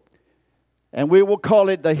revealed. And we will call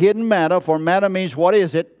it the hidden manna, for manna means what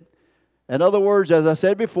is it? In other words, as I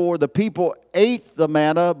said before, the people ate the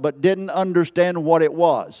manna but didn't understand what it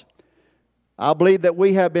was. I believe that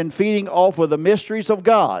we have been feeding off of the mysteries of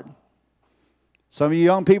God. Some of you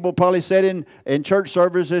young people probably said in church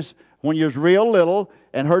services when you was real little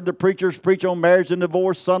and heard the preachers preach on marriage and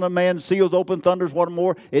divorce, Son of Man, seals, open thunders, what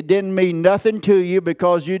more. It didn't mean nothing to you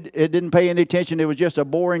because it didn't pay any attention. It was just a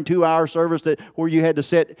boring 2-hour service where you had to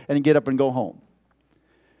sit and get up and go home.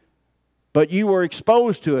 But you were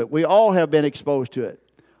exposed to it. We all have been exposed to it.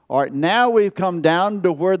 All right, now we've come down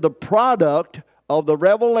to where the product of the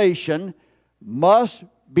revelation must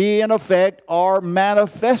be in effect or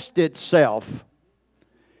manifest itself.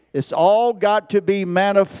 It's all got to be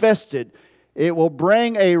manifested. It will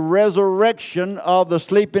bring a resurrection of the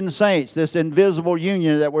sleeping saints, this invisible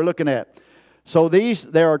union that we're looking at. So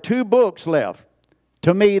there are 2 books left.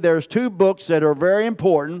 To me, there's 2 books that are very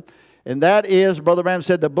important. And that is, Brother Branham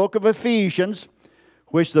said, the book of Ephesians,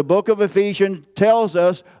 which the book of Ephesians tells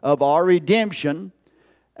us of our redemption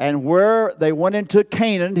and where they went into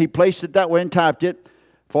Canaan. He placed it that way and typed it,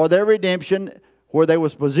 for their redemption, where they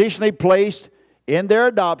was positionally placed in their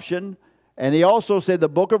adoption. And he also said the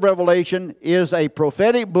book of Revelation is a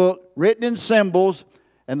prophetic book written in symbols.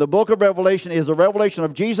 And the book of Revelation is a revelation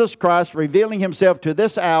of Jesus Christ revealing himself to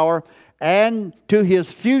this hour and to his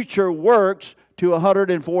future works to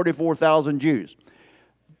 144,000 Jews.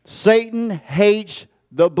 Satan hates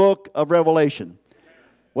the book of Revelation.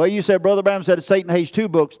 Well, you said, Brother Branham said Satan hates two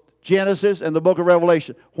books, Genesis and the book of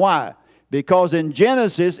Revelation. Why? Because in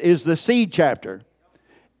Genesis is the seed chapter.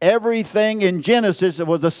 Everything in Genesis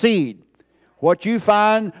was a seed. What you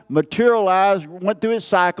find materialized, went through its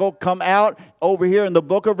cycle, come out over here in the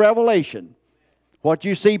book of Revelation. What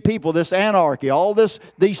you see people, this anarchy, all these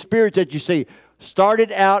spirits that you see,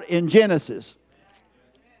 started out in Genesis.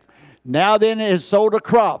 Now then it is sowed a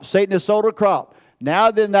crop. Satan has sowed a crop.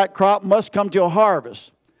 Now then that crop must come to a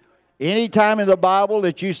harvest. Anytime in the Bible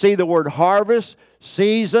that you see the word harvest,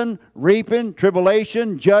 season, reaping,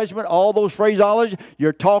 tribulation, judgment, all those phraseology,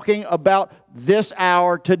 you're talking about this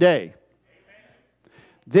hour today.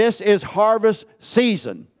 This is harvest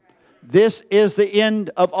season. This is the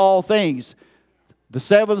end of all things. The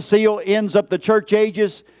seventh seal ends up the church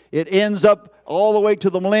ages. It ends up all the way to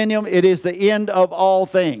the millennium. It is the end of all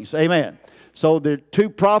things. Amen. So the two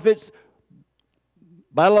prophets,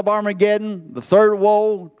 Battle of Armageddon, the third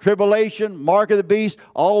woe, tribulation, mark of the beast,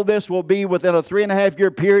 all this will be within a 3.5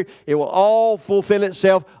 year period. It will all fulfill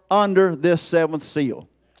itself under this seventh seal.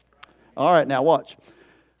 All right, now watch.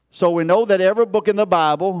 So we know that every book in the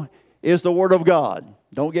Bible is the Word of God.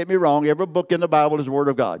 Don't get me wrong, every book in the Bible is the Word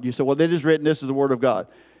of God. You say, well, it is written, this is the Word of God.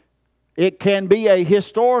 It can be a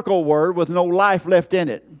historical word with no life left in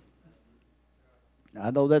it.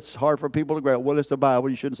 I know that's hard for people to grasp. Well, it's the Bible,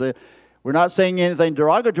 you shouldn't say it. We're not saying anything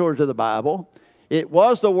derogatory to the Bible. It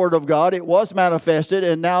was the Word of God. It was manifested,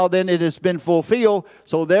 and now then it has been fulfilled.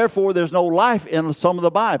 So therefore, there's no life in some of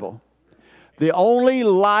the Bible. The only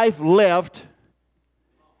life left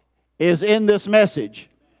is in this message.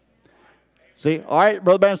 See, all right,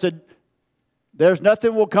 Brother Branham said, there's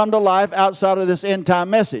nothing will come to life outside of this end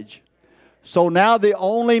time message. So now the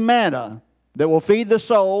only manna that will feed the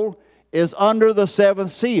soul is under the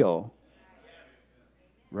seventh seal.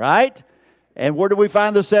 Right? And where do we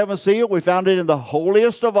find the seventh seal? We found it in the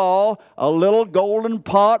holiest of all, a little golden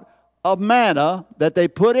pot of manna that they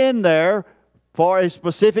put in there for a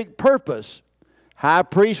specific purpose. High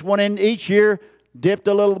priest went in each year, dipped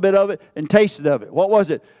a little bit of it, and tasted of it. What was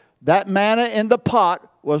it? That manna in the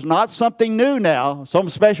pot was not something new now, some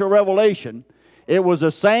special revelation. It was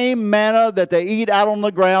the same manna that they eat out on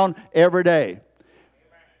the ground every day.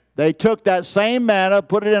 They took that same manna,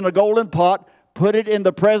 put it in a golden pot, put it in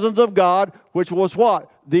the presence of God, which was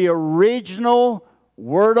what? The original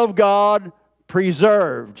Word of God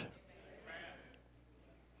preserved.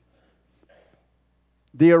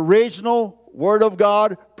 The original Word of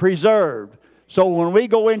God preserved. So when we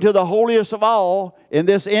go into the holiest of all in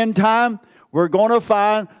this end time, we're going to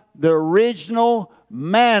find the original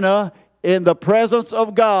manna in the presence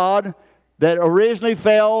of God that originally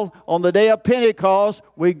fell on the day of Pentecost.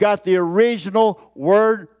 We got the original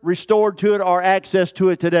Word restored to it or access to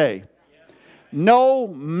it today. No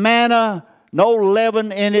manna, no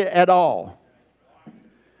leaven in it at all.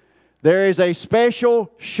 There is a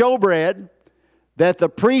special showbread that the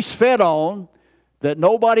priest fed on that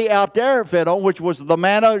nobody out there fed on, which was the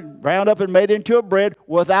manna ground up and made into a bread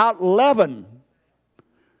without leaven.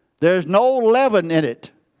 There's no leaven in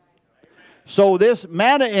it. So this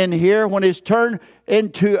manna in here, when it's turned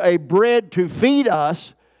into a bread to feed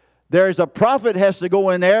us, there's a prophet has to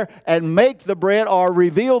go in there and make the bread or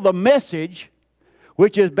reveal the message,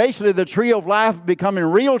 which is basically the tree of life becoming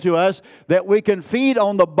real to us, that we can feed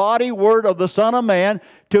on the body word of the Son of Man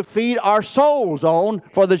to feed our souls on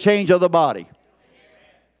for the change of the body.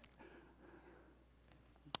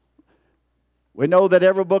 We know that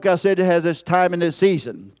every book I said has its time and its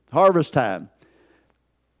season, harvest time.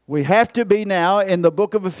 We have to be now in the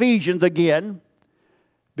book of Ephesians again,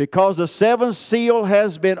 because the seventh seal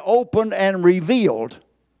has been opened and revealed.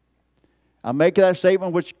 I make that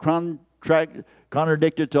statement which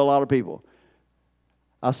contradicted to a lot of people.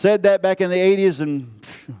 I said that back in the 80s and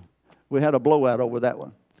we had a blowout over that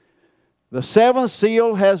one. The seventh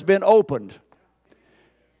seal has been opened.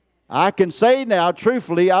 I can say now,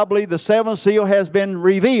 truthfully, I believe the seventh seal has been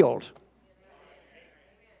revealed.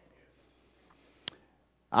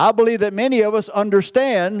 I believe that many of us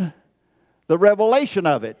understand the revelation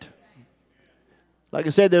of it. Like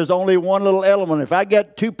I said, there's only one little element. If I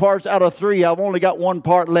get 2 parts out of 3, I've only got 1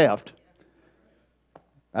 part left.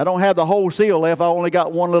 I don't have the whole seal left. I only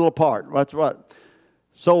got 1 little part. That's right.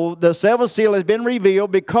 So the seventh seal has been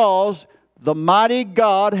revealed because the mighty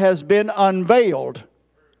God has been unveiled.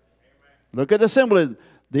 Look at the symbol,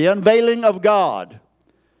 the unveiling of God.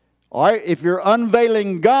 All right, if you're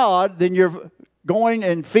unveiling God, then you're going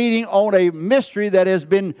and feeding on a mystery that has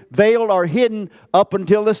been veiled or hidden up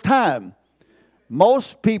until this time.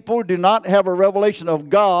 Most people do not have a revelation of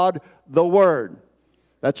God, the Word.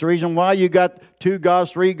 That's the reason why you got two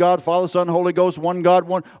gods, three gods, Father, Son, Holy Ghost, one God,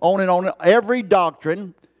 one, on and on. Every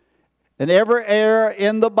doctrine and every error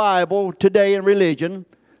in the Bible today in religion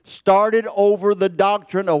started over the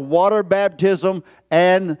doctrine of water baptism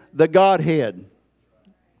and the Godhead.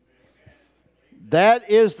 That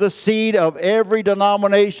is the seed of every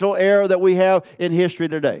denominational error that we have in history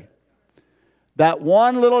today. That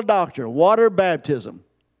one little doctrine, water baptism,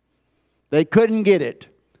 they couldn't get it.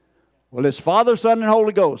 Well, it's Father, Son, and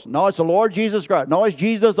Holy Ghost. No, it's the Lord Jesus Christ. No, it's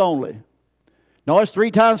Jesus only. No, it's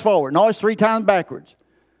 3 times forward. No, it's 3 times backwards.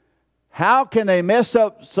 How can they mess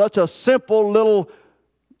up such a simple little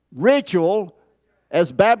ritual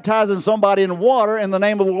as baptizing somebody in water in the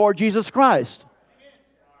name of the Lord Jesus Christ?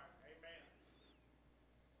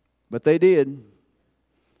 But they did.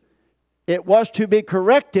 It was to be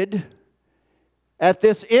corrected at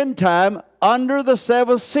this end time under the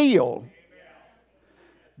 7th seal.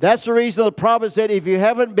 That's the reason the prophet said, if you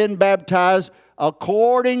haven't been baptized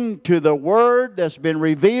according to the word that's been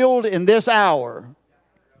revealed in this hour,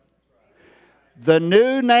 the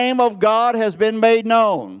new name of God has been made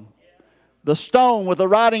known. The stone with the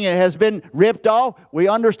writing in it has been ripped off. We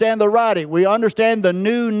understand the writing. We understand the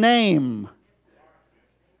new name.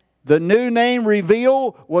 The new name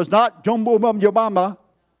revealed was not Jumbo Bum Jabama.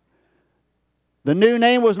 The new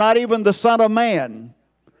name was not even the Son of Man.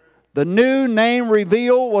 The new name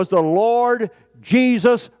revealed was the Lord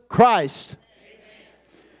Jesus Christ.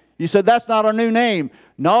 You said, that's not a new name.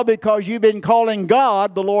 No, because you've been calling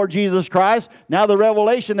God the Lord Jesus Christ. Now the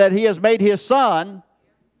revelation that He has made His Son,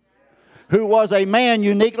 who was a man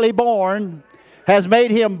uniquely born, has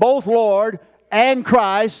made Him both Lord and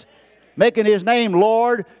Christ, making His name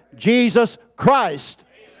Lord Jesus Christ.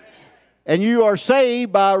 And you are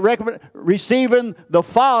saved by receiving the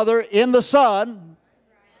Father in the Son.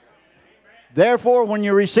 Therefore, when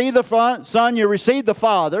you receive the Son, you receive the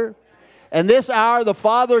Father. And this hour, the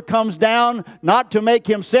Father comes down not to make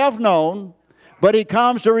Himself known, but He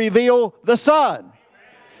comes to reveal the Son.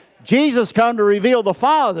 Jesus comes to reveal the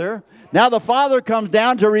Father. Now the Father comes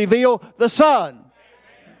down to reveal the Son.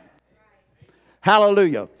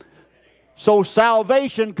 Hallelujah. So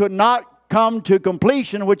salvation could not come to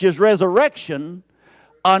completion, which is resurrection,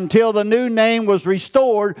 until the new name was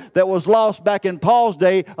restored that was lost back in Paul's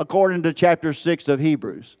day, according to chapter 6 of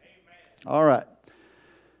Hebrews. All right.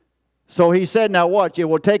 So he said, now watch, it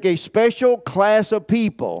will take a special class of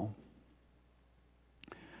people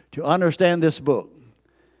to understand this book.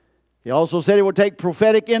 He also said it will take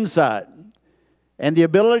prophetic insight and the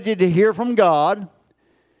ability to hear from God.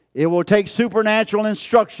 It will take supernatural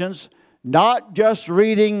instructions, not just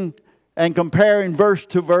reading and comparing verse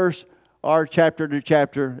to verse or chapter to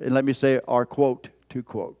chapter, and let me say, or quote to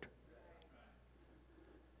quote.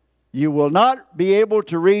 You will not be able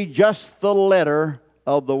to read just the letter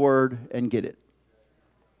of the Word and get it.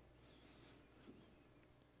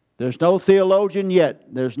 There's no theologian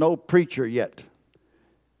yet, there's no preacher yet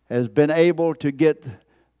has been able to get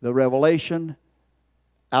the revelation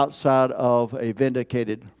outside of a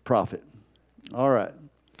vindicated prophet. All right.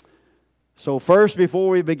 So first, before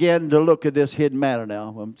we begin to look at this hidden manna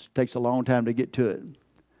now, it takes a long time to get to it.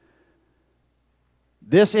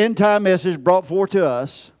 This end time message brought forth to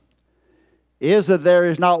us is that there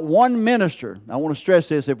is not one minister. I want to stress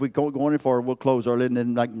this. If we go any further, we'll close early and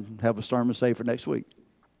then I can have a sermon saved for next week.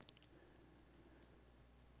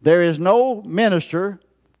 There is no minister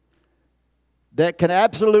that can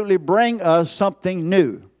absolutely bring us something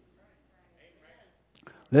new.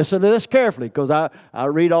 Listen to this carefully, because I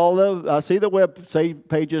read I see the website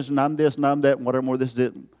pages, and I'm this and I'm that, and whatever more this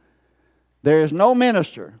is. There is no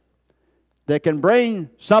minister that can bring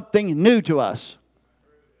something new to us.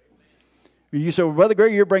 You say, well, Brother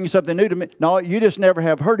Grigory, you're bringing something new to me. No, you just never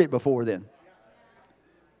have heard it before then.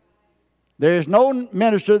 There is no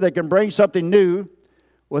minister that can bring something new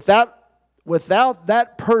without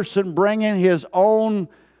that person bringing his own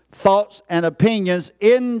thoughts and opinions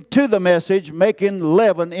into the message, making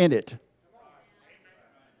leaven in it.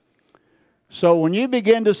 So when you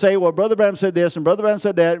begin to say, well, Brother Branham said this, and Brother Branham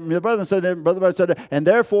said that, and Brother Branham said that, and Brother Branham said that, and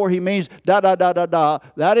therefore he means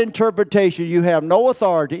that interpretation, you have no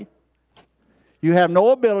authority, you have no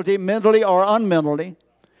ability, mentally or unmentally,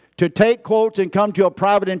 to take quotes and come to a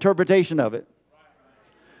private interpretation of it.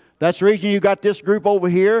 That's the reason you got this group over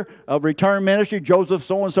here of return ministry, Joseph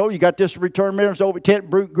so-and-so. You got this return ministry tent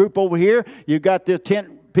group over here. You got the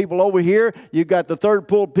tent people over here. You got the third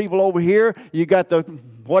pool people over here. You got the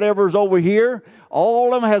whatever's over here.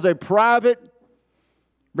 All of them has a private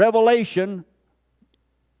revelation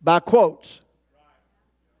by quotes.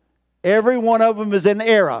 Every one of them is in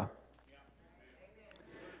error.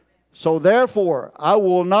 So therefore, I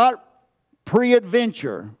will not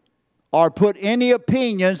pre-adventure or put any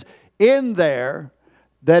opinions in there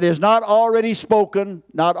that is not already spoken,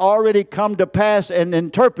 not already come to pass and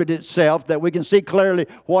interpret itself, that we can see clearly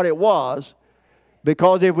what it was.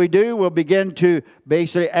 Because if we do, we'll begin to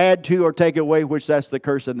basically add to or take away, which that's the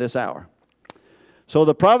curse in this hour. So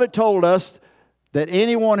the prophet told us that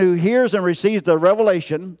anyone who hears and receives the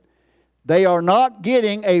revelation, they are not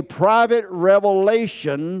getting a private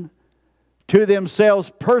revelation to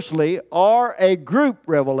themselves personally or a group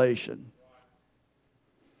revelation.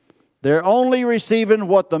 They're only receiving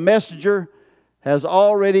what the messenger has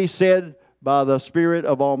already said by the Spirit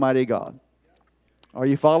of Almighty God. Are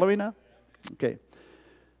you following now? Okay.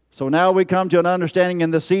 So now we come to an understanding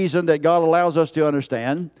in the season that God allows us to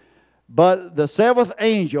understand. But the seventh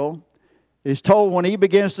angel is told when he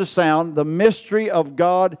begins to sound, the mystery of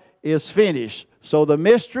God is finished. So the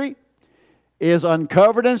mystery is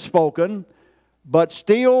uncovered and spoken, but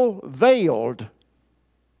still veiled.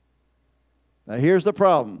 Now here's the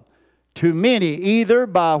problem. To many, either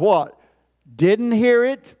by what? Didn't hear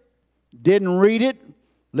it, didn't read it,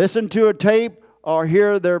 listen to a tape, or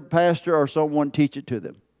hear their pastor or someone teach it to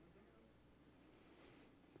them.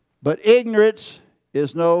 But ignorance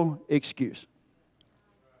is no excuse.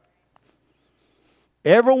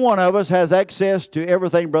 Every one of us has access to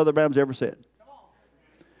everything Brother Branham's ever said.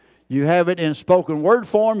 You have it in spoken word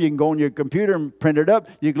form. You can go on your computer and print it up.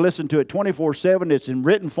 You can listen to it 24/7. It's in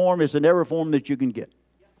written form. It's in every form that you can get.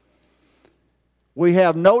 We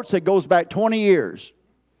have notes that goes back 20 years.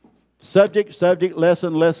 Subject,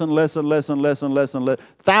 lesson.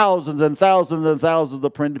 Thousands and thousands and thousands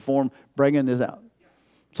of printed form bringing this out.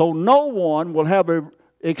 So no one will have an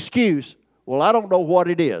excuse, well, I don't know what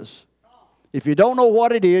it is. If you don't know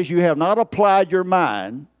what it is, you have not applied your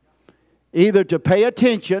mind either to pay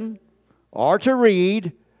attention or to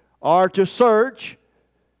read or to search,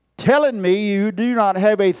 telling me you do not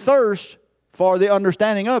have a thirst for the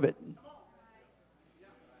understanding of it.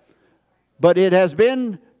 But it has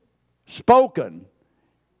been spoken.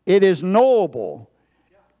 It is knowable.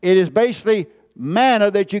 It is basically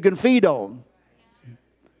manna that you can feed on.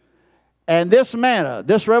 And this manna,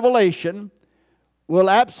 this revelation, will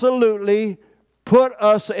absolutely put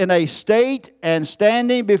us in a state and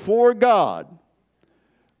standing before God,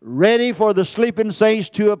 ready for the sleeping saints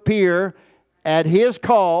to appear at His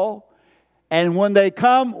call. And when they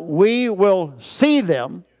come, we will see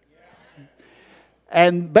them.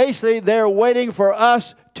 And basically, they're waiting for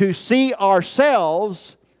us to see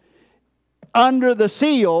ourselves under the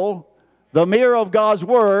seal, the mirror of God's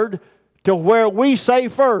Word, to where we say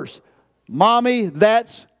first, Mommy,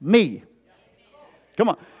 that's me. Come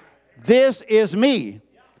on. This is me.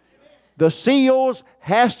 The seals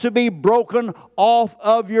has to be broken off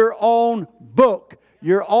of your own book.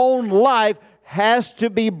 Your own life has to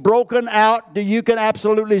be broken out that you can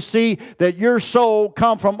absolutely see that your soul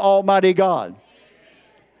come from Almighty God.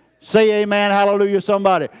 Say amen, hallelujah,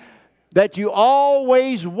 somebody. That you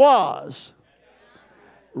always was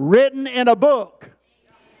written in a book,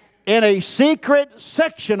 in a secret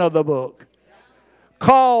section of the book,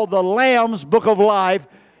 called the Lamb's Book of Life,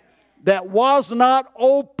 that was not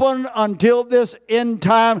open until this end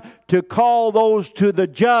time to call those to the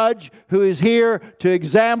judge who is here to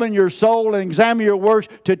examine your soul and examine your works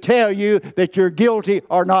to tell you that you're guilty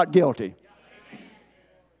or not guilty.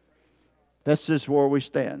 That's just where we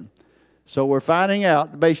stand. So we're finding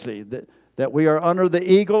out basically that we are under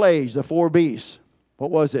the eagle age, the four beasts. What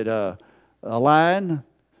was it? A lion,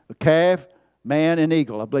 a calf, man, and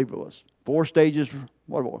eagle, I believe it was. 4 stages,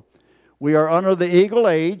 what more? We are under the eagle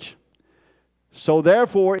age. So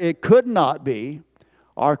therefore it could not be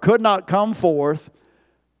or could not come forth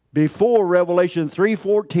before Revelation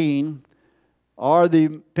 3:14 or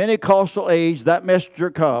the Pentecostal age that messenger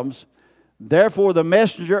comes. Therefore the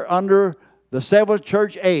messenger under the seventh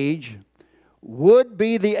church age would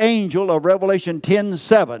be the angel of Revelation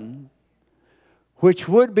 10:7, which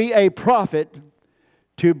would be a prophet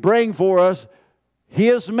to bring for us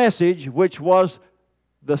his message, which was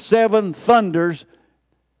the 7 thunders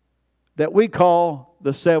that we call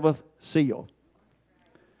the 7th seal.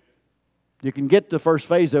 You can get the first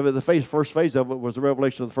phase of it. The first phase of it was the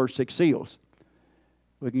revelation of the first 6 seals.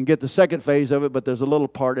 We can get the second phase of it, but there's a little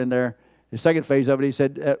part in there. The second phase of it, he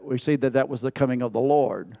said, we see that was the coming of the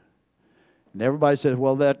Lord. And everybody says,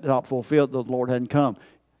 well, that's not fulfilled. The Lord hadn't come.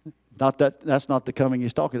 That's not the coming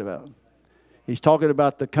he's talking about. He's talking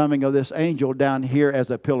about the coming of this angel down here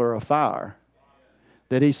as a pillar of fire.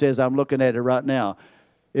 That he says, I'm looking at it right now.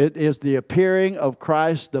 It is the appearing of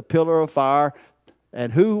Christ, the pillar of fire.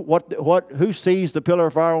 And who sees the pillar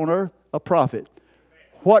of fire on earth? A prophet.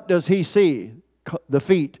 What does he see? The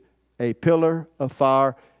feet. A pillar of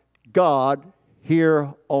fire. God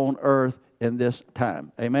here on earth in this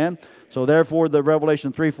time. Amen? So therefore, the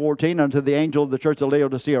Revelation 3:14, unto the angel of the church of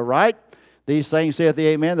Laodicea write, these things saith the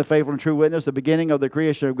Amen, the faithful and true witness, the beginning of the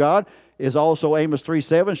creation of God, is also Amos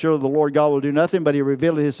 3:7. Surely the Lord God will do nothing, but he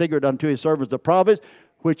revealed his secret unto his servants the prophets,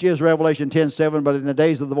 which is Revelation 10:7. But in the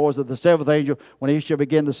days of the voice of the seventh angel, when he shall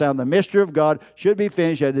begin to sound, the mystery of God should be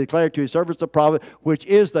finished, and declare to his servants the prophet, which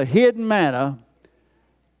is the hidden manna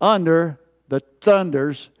under the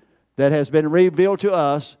thunders that has been revealed to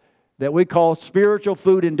us, that we call spiritual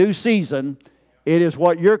food in due season. It is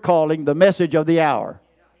what you're calling the message of the hour.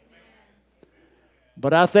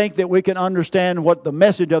 But I think that we can understand what the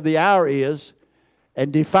message of the hour is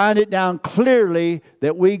and define it down clearly,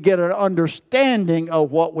 that we get an understanding of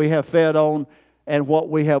what we have fed on and what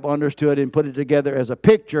we have understood, and put it together as a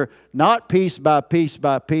picture, not piece by piece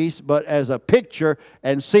by piece, but as a picture,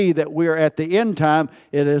 and see that we are at the end time.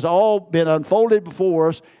 It has all been unfolded before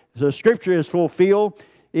us. The Scripture is fulfilled.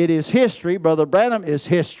 It is history. Brother Branham is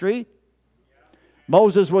history.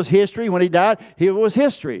 Moses was history. When he died, he was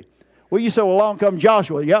history. Well, you say, well, along come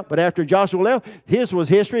Joshua. Yeah, but after Joshua left, his was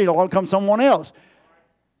history. Along comes someone else.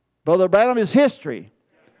 Brother Branham is history.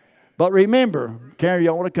 But remember, Karen,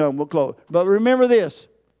 y'all want to come, we'll close. But remember this.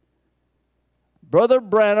 Brother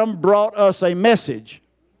Branham brought us a message.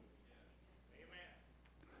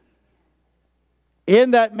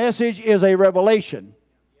 In that message is a revelation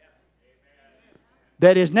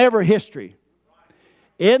that is never history.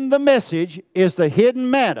 In the message is the hidden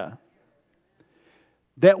manna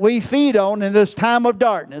that we feed on in this time of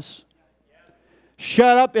darkness,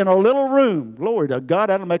 shut up in a little room. Glory to God,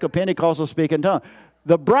 that'll make a Pentecostal speaking tongue.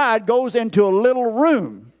 The bride goes into a little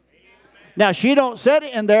room. Now, she don't sit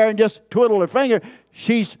in there and just twiddle her finger.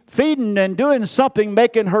 She's feeding and doing something,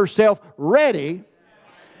 making herself ready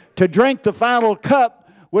to drink the final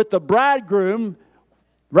cup with the bridegroom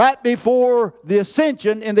right before the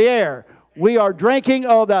ascension in the air. We are drinking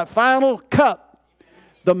of that final cup.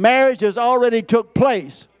 The marriage has already took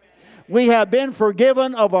place. We have been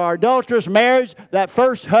forgiven of our adulterous marriage. That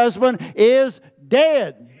first husband is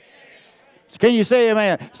dead. Can you say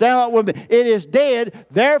amen? Stand up with me. It is dead.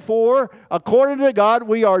 Therefore, according to God,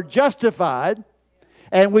 we are justified,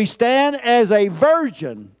 and we stand as a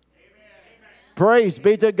virgin. Praise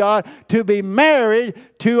be to God, to be married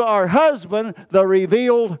to our husband, the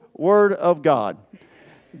revealed Word of God.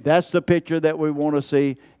 That's the picture that we want to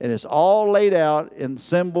see, and it's all laid out in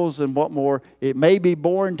symbols and what more. It may be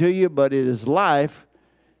boring to you, but it is life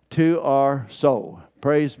to our soul.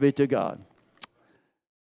 Praise be to God.